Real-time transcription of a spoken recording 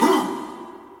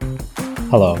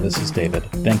Hello, this is David.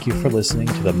 Thank you for listening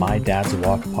to the My Dad's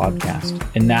Walk podcast.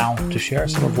 And now, to share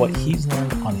some of what he's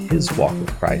learned on his walk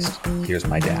with Christ, here's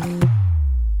my dad.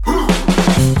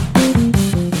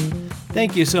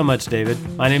 Thank you so much, David.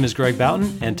 My name is Greg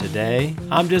Boughton, and today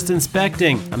I'm just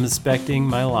inspecting. I'm inspecting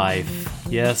my life.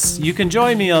 Yes, you can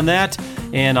join me on that,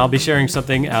 and I'll be sharing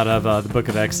something out of the book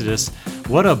of Exodus.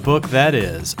 What a book that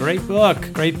is. Great book.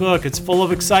 It's full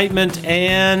of excitement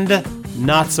and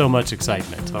not so much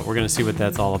excitement, but we're going to see what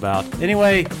that's all about.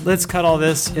 Anyway, let's cut all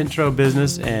this intro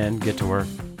business and get to work.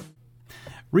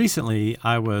 Recently,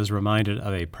 I was reminded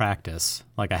of a practice,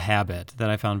 like a habit, that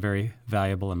I found very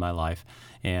valuable in my life.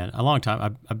 And a long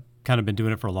time, I've kind of been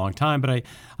doing it for a long time, but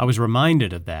I was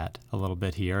reminded of that a little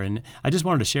bit here, and I just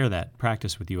wanted to share that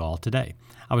practice with you all today.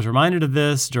 I was reminded of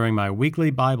this during my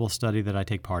weekly Bible study that I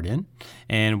take part in,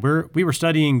 and we were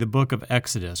studying the book of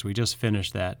Exodus. We just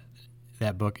finished that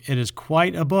book. It is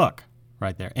quite a book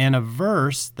right there, and a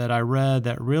verse that I read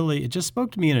that really, it just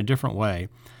spoke to me in a different way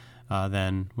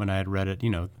than when I had read it,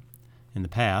 in the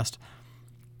past.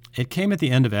 It came at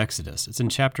the end of Exodus. It's in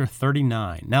chapter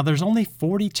 39. Now, there's only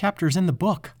 40 chapters in the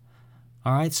book.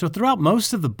 All right, so throughout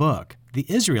most of the book, the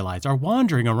Israelites are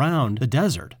wandering around the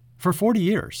desert for 40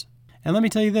 years. And let me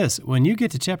tell you this, when you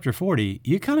get to chapter 40,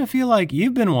 you kind of feel like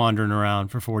you've been wandering around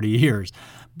for 40 years.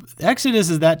 Exodus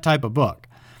is that type of book.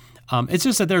 It's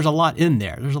just that there's a lot in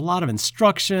there. There's a lot of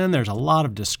instruction. There's a lot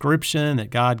of description that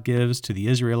God gives to the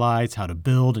Israelites, how to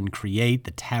build and create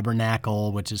the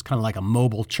tabernacle, which is kind of like a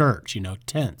mobile church,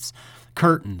 tents,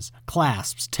 curtains,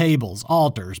 clasps, tables,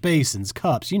 altars, basins,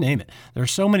 cups, you name it. There's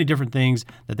so many different things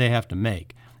that they have to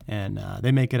make. And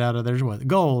they make it out of, there's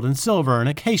gold and silver and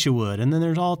acacia wood, and then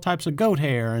there's all types of goat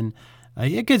hair. And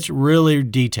it gets really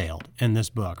detailed in this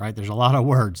book, right? There's a lot of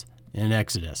words in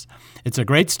Exodus. It's a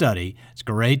great study. It's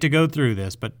great to go through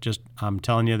this, but I'm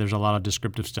telling you, there's a lot of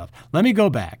descriptive stuff. Let me go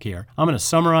back here. I'm going to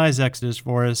summarize Exodus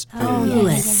for us.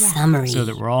 A summary. So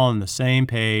that we're all on the same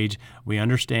page. We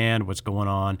understand what's going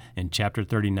on in chapter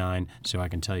 39, so I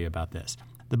can tell you about this.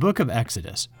 The book of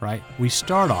Exodus, right? We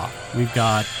start off, we've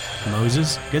got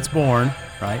Moses gets born,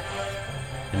 right?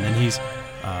 And then he's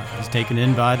taken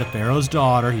in by the Pharaoh's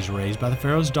daughter. He's raised by the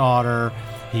Pharaoh's daughter.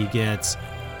 He gets...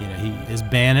 he is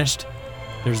banished.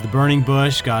 There's the burning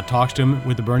bush. God talks to him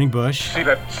with the burning bush. See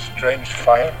that strange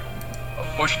fire?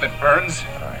 A bush that burns?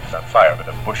 It's not fire, but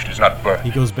a bush does not burn.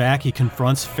 He goes back. He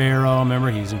confronts Pharaoh.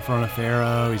 Remember, he's in front of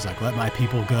Pharaoh. He's like, let my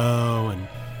people go. And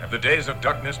have the days of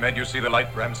darkness made you see the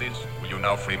light, Ramses? Will you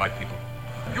now free my people?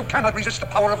 You cannot resist the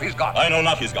power of his God. I know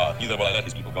not his God, neither will I let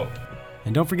his people go.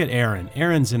 And don't forget Aaron.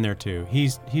 Aaron's in there too. He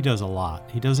does a lot.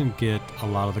 He doesn't get a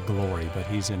lot of the glory, but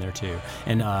he's in there too.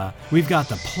 And we've got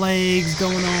the plagues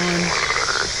going on.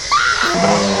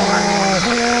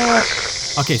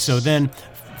 Okay, so then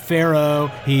Pharaoh,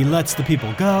 he lets the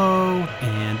people go,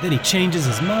 and then he changes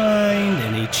his mind,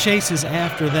 and he chases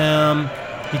after them.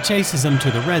 He chases them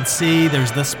to the Red Sea.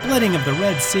 There's the splitting of the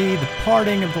Red Sea, the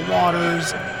parting of the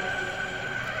waters.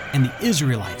 And the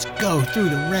Israelites go through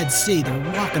the Red Sea.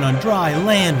 They're walking on dry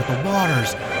land with the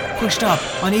waters pushed up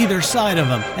on either side of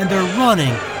them, and they're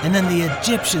running. And then the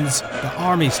Egyptians, the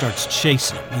army starts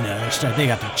chasing them. They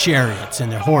got their chariots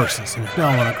and their horses, and they're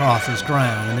going across this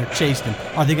ground, and they're chasing them.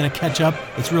 Are they going to catch up?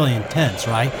 It's really intense,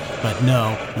 right? But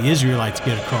no, the Israelites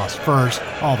get across first.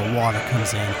 All the water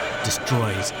comes in,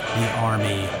 destroys the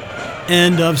army.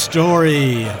 End of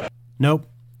story. Nope.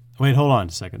 Wait, hold on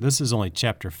a second. This is only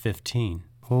chapter 15.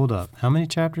 Hold up. How many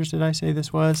chapters did I say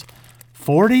this was?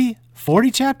 40?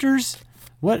 40 chapters?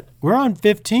 What? We're on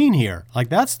 15 here. Like,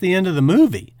 that's the end of the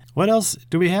movie. What else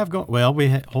do we have going? Well,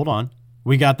 hold on.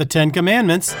 We got the 10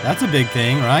 Commandments. That's a big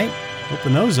thing, right?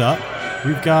 Open those up.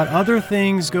 We've got other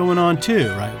things going on too,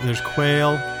 right? There's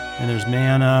quail, and there's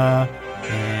manna,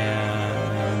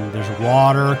 and there's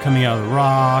water coming out of the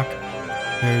rock.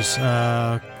 There's,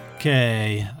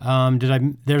 okay,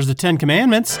 there's the 10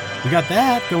 Commandments. We got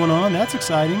that going on. That's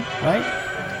exciting, right?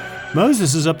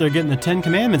 Moses is up there getting the 10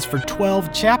 Commandments for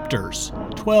 12 chapters.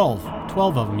 12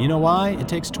 of them. You know why it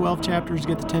takes 12 chapters to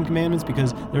get the 10 Commandments?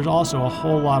 Because there's also a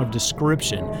whole lot of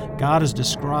description. God is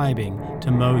describing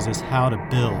to Moses how to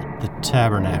build the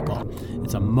tabernacle.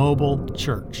 It's a mobile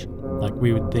church. Like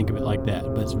we would think of it like that,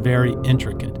 but it's very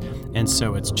intricate. And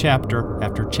so it's chapter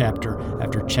after chapter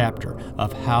after chapter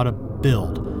of how to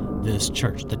build this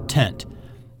church, the tent,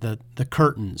 the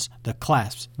curtains, the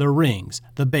clasps, the rings,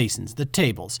 the basins, the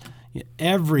tables,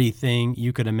 everything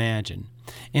you could imagine.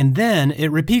 And then it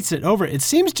repeats it over. It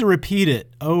seems to repeat it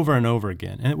over and over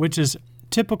again, which is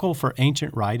typical for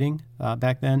ancient writing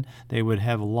back then. They would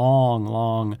have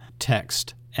long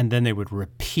text, and then they would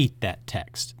repeat that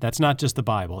text. That's not just the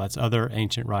Bible. That's other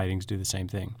ancient writings do the same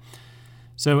thing.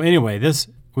 So anyway,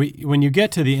 when you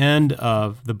get to the end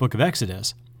of the book of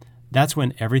Exodus, that's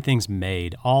when everything's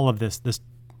made. All of this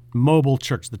mobile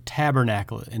church, the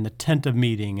tabernacle and the tent of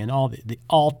meeting and all the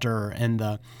altar and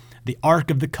the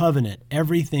Ark of the Covenant,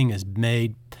 everything is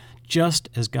made just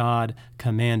as God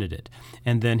commanded it.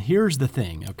 And then here's the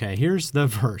thing, okay? Here's the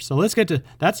verse. So let's get to,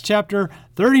 that's chapter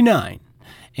 39.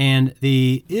 And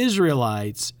the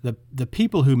Israelites, the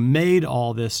people who made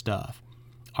all this stuff,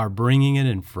 are bringing it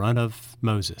in front of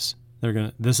Moses.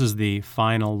 This is the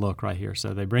final look right here.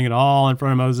 So they bring it all in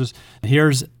front of Moses.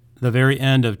 Here's the very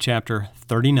end of chapter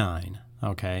 39,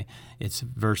 okay? It's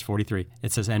verse 43.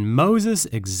 It says, "And Moses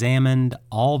examined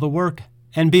all the work,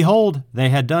 and behold, they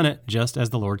had done it just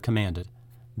as the Lord commanded.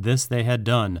 This they had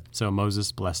done, so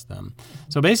Moses blessed them."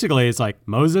 So basically, it's like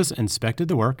Moses inspected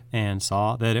the work and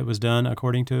saw that it was done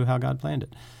according to how God planned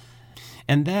it.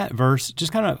 And that verse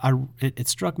just kind of, it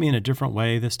struck me in a different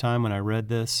way this time when I read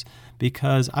this,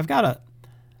 because I've got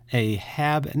a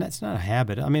habit, and that's not a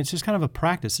habit. I mean, it's just kind of a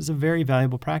practice. It's a very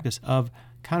valuable practice of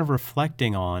kind of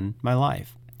reflecting on my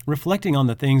life, reflecting on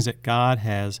the things that God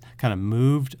has kind of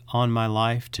moved on my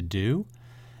life to do,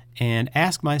 and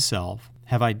ask myself,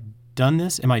 have I done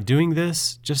this? Am I doing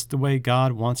this just the way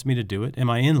God wants me to do it? Am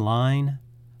I in line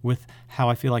with how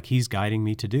I feel like He's guiding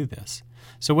me to do this?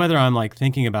 So whether I'm like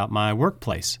thinking about my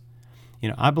workplace,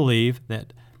 I believe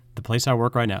that the place I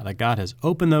work right now, that God has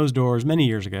opened those doors many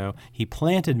years ago. He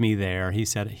planted me there. He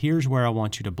said, here's where I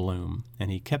want you to bloom. And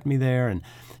He kept me there. And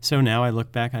so now I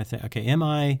look back and I think, okay, am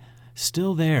I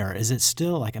still there? Is it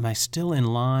still like, am I still in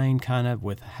line kind of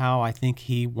with how I think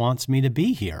He wants me to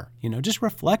be here? Just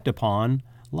reflect upon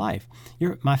life.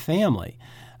 My family.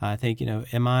 I think,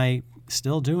 am I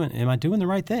doing the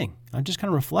right thing? I'm just kind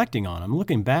of reflecting on. I'm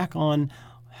looking back on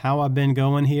how I've been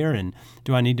going here, and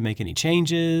do I need to make any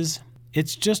changes?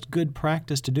 It's just good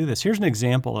practice to do this. Here's an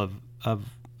example of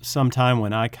some time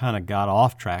when I kind of got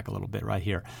off track a little bit right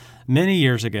here. Many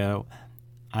years ago,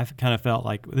 I kind of felt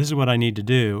like this is what I need to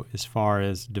do as far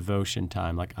as devotion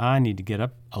time. Like I need to get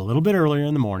up a little bit earlier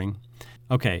in the morning.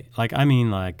 Okay, all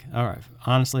right,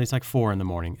 honestly, it's like 4 in the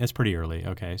morning. It's pretty early,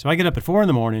 okay? So I get up at 4 in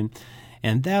the morning,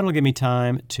 and that'll give me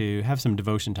time to have some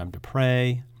devotion time to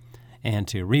pray and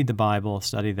to read the Bible,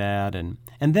 study that, and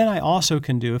then I also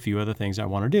can do a few other things I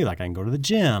want to do, like I can go to the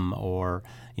gym, or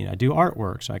I do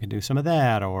artwork, so I can do some of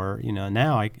that, or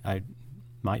now I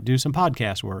might do some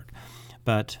podcast work,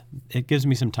 but it gives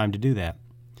me some time to do that.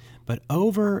 But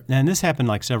and this happened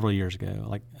like several years ago,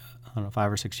 like I don't know,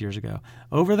 5 or 6 years ago.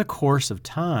 Over the course of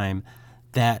time,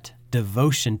 that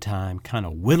devotion time kind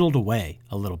of whittled away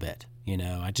a little bit.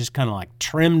 I just kind of like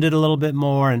trimmed it a little bit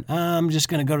more, and I'm just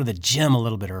going to go to the gym a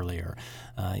little bit earlier.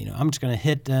 I'm just going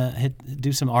to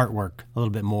do some artwork a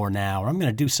little bit more now, or I'm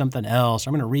going to do something else, or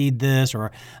I'm going to read this,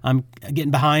 or I'm getting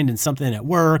behind in something at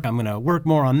work. I'm going to work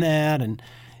more on that. And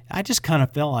I just kind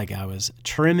of felt like I was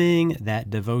trimming that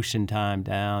devotion time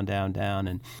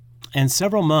down. And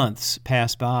several months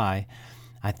passed by.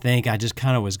 I think I just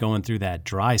kind of was going through that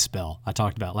dry spell I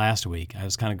talked about last week. I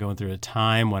was kind of going through a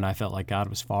time when I felt like God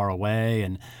was far away,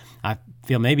 and I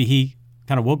feel maybe He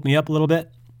kind of woke me up a little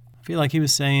bit. I feel like He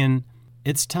was saying,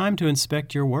 it's time to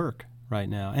inspect your work right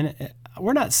now. And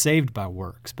we're not saved by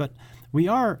works, but we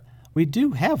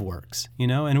do have works,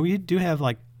 and we do have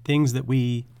like things that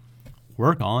we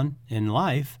work on in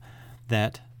life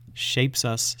that shapes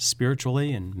us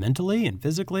spiritually and mentally and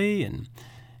physically, and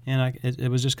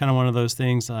it was just kind of one of those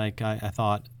things. Like I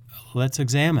thought, let's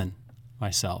examine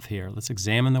myself here. Let's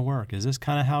examine the work. Is this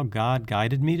kind of how God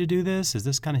guided me to do this? Is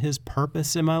this kind of His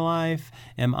purpose in my life?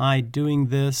 Am I doing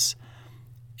this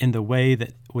in the way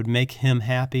that would make Him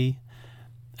happy?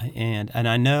 And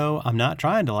I know I'm not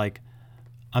trying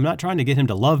to get Him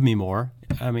to love me more.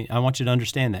 I mean, I want you to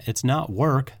understand that it's not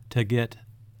work to get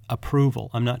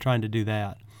approval. I'm not trying to do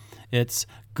that. It's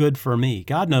good for me.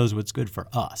 God knows what's good for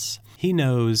us. He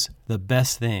knows the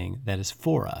best thing that is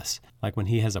for us. Like when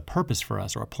He has a purpose for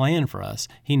us or a plan for us,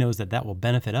 He knows that will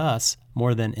benefit us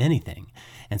more than anything.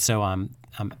 And so I'm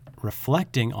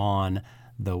reflecting on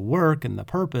the work and the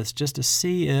purpose just to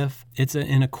see if it's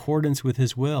in accordance with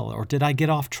His will, or did I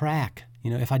get off track?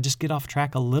 If I just get off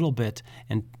track a little bit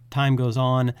and time goes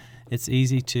on, it's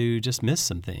easy to just miss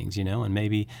some things, and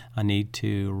maybe I need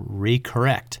to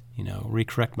recorrect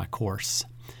my course,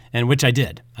 and which I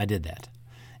did. I did that,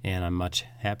 and I'm much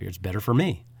happier. It's better for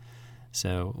me.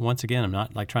 So once again, I'm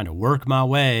not like trying to work my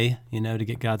way, to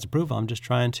get God's approval. I'm just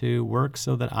trying to work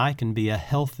so that I can be a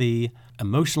healthy,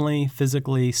 emotionally,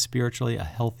 physically, spiritually, a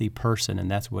healthy person. And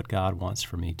that's what God wants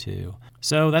for me too.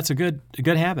 So that's a good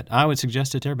habit. I would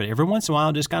suggest it to everybody. Every once in a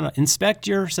while, just kind of inspect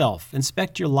yourself,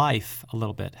 inspect your life a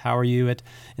little bit. How are you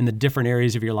in the different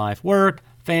areas of your life? Work,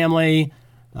 family,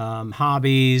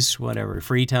 hobbies, whatever,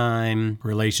 free time,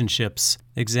 relationships.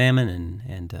 Examine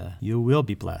and you will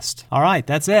be blessed. All right,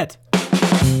 that's it.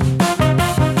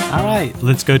 All right,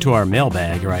 let's go to our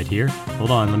mailbag right here.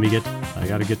 Hold on, I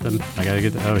gotta get them.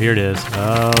 Oh, here it is.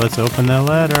 Oh, let's open the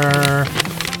letter.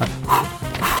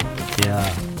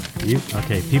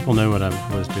 Okay, people know what I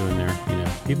was doing there.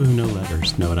 People who know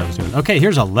letters know what I was doing. Okay,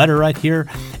 here's a letter right here.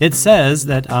 It says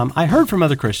that I heard from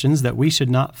other Christians that we should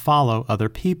not follow other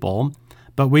people,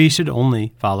 but we should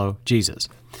only follow Jesus.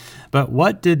 But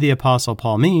what did the Apostle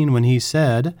Paul mean when he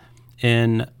said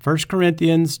in 1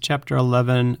 Corinthians chapter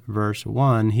 11, verse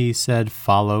 1, he said,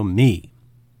 "Follow me"?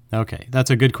 Okay,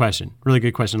 that's a good question. Really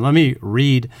good question. Let me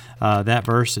read that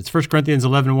verse. It's 1 Corinthians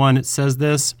 11:1. It says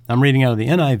this. I'm reading out of the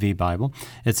NIV Bible.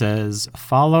 It says,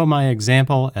 "Follow my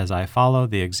example as I follow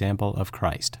the example of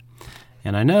Christ."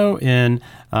 And I know in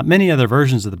many other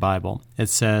versions of the Bible, it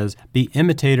says, "Be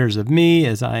imitators of me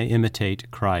as I imitate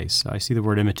Christ." So I see the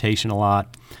word imitation a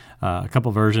lot. A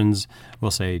couple versions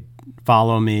will say,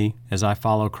 "Follow me as I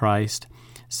follow Christ."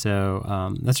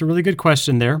 So that's a really good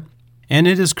question there. And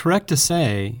it is correct to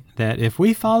say that if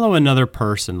we follow another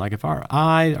person, like if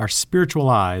our spiritual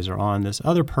eyes are on this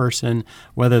other person,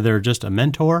 whether they're just a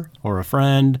mentor or a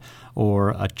friend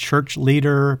or a church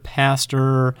leader,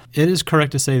 pastor, it is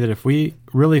correct to say that if we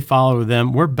really follow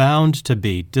them, we're bound to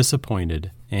be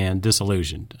disappointed and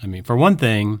disillusioned. I mean, for one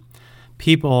thing,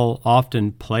 people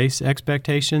often place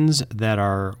expectations that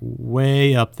are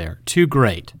way up there, too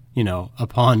great,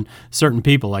 upon certain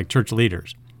people like church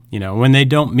leaders. When they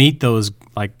don't meet those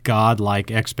like God-like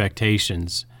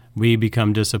expectations, we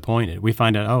become disappointed. We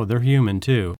find out, oh, they're human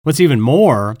too. What's even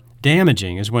more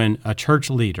damaging is when a church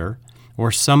leader or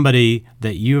somebody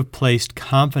that you have placed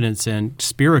confidence in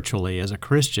spiritually as a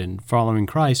Christian following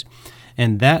Christ,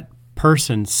 and that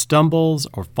person stumbles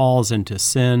or falls into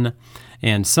sin,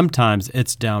 and sometimes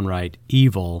it's downright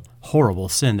evil, horrible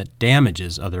sin that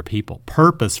damages other people,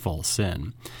 purposeful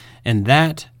sin. And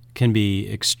that can be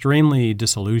extremely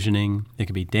disillusioning. It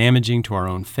can be damaging to our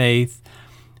own faith.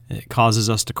 It causes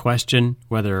us to question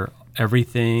whether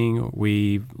everything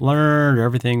we've learned or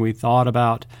everything we thought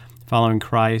about following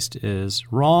Christ is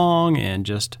wrong and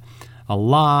just a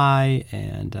lie.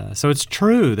 And so it's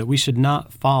true that we should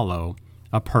not follow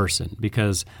a person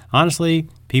because, honestly,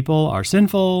 people are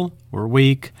sinful, we're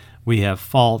weak, we have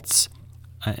faults,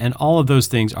 and all of those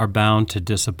things are bound to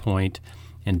disappoint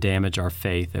and damage our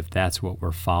faith if that's what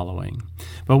we're following.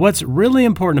 But what's really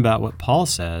important about what Paul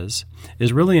says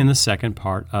is really in the second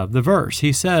part of the verse.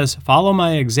 He says, "Follow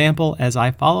my example as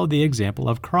I follow the example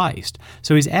of Christ."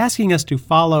 So he's asking us to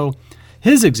follow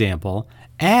his example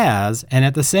as, and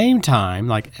at the same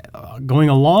time, going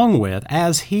along with,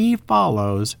 as he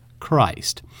follows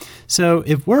Christ. So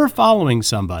if we're following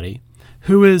somebody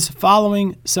who is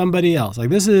following somebody else,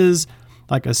 like this is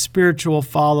like a spiritual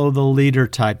follow the leader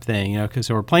type thing,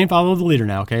 so we're playing follow the leader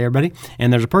now, okay, everybody?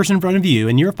 And there's a person in front of you,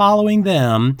 and you're following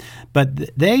them, but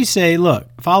they say, look,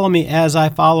 follow me as I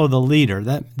follow the leader.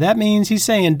 That means he's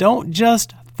saying, don't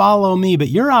just follow me, but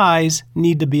your eyes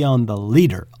need to be on the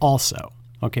leader also.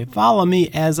 Okay, follow me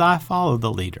as I follow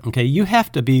the leader. Okay, you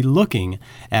have to be looking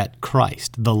at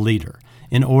Christ, the leader,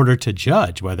 in order to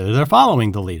judge whether they're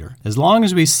following the leader. As long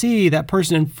as we see that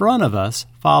person in front of us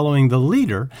following the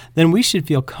leader, then we should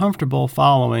feel comfortable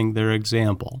following their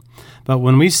example. But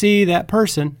when we see that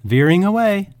person veering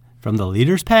away from the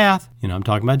leader's path, I'm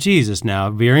talking about Jesus now,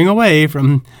 veering away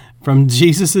from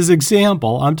Jesus'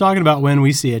 example, I'm talking about when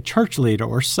we see a church leader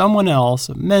or someone else,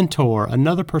 a mentor,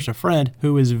 another person, a friend,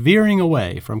 who is veering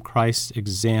away from Christ's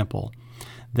example,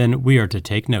 then we are to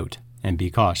take note and be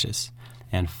cautious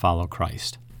and follow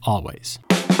Christ always.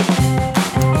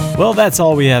 Well, that's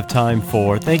all we have time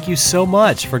for. Thank you so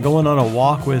much for going on a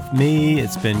walk with me.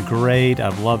 It's been great.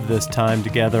 I've loved this time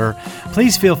together.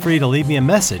 Please feel free to leave me a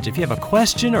message. If you have a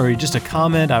question or just a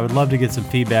comment, I would love to get some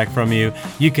feedback from you.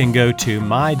 You can go to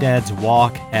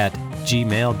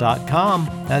mydadswalk@gmail.com.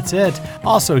 That's it.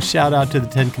 Also, shout out to the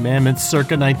Ten Commandments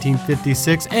circa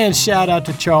 1956, and shout out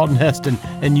to Charlton Heston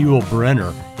and Yul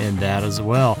Brynner in that as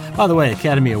well. By the way,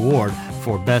 Academy Award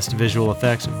for Best Visual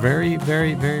Effects. Very,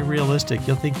 very, very realistic.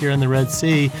 You'll think you're in the Red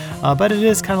Sea, but it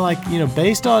is kind of like,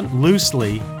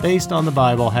 loosely based on the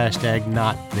Bible,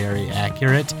 #not very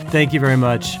accurate. Thank you very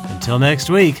much. Until next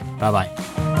week, bye-bye.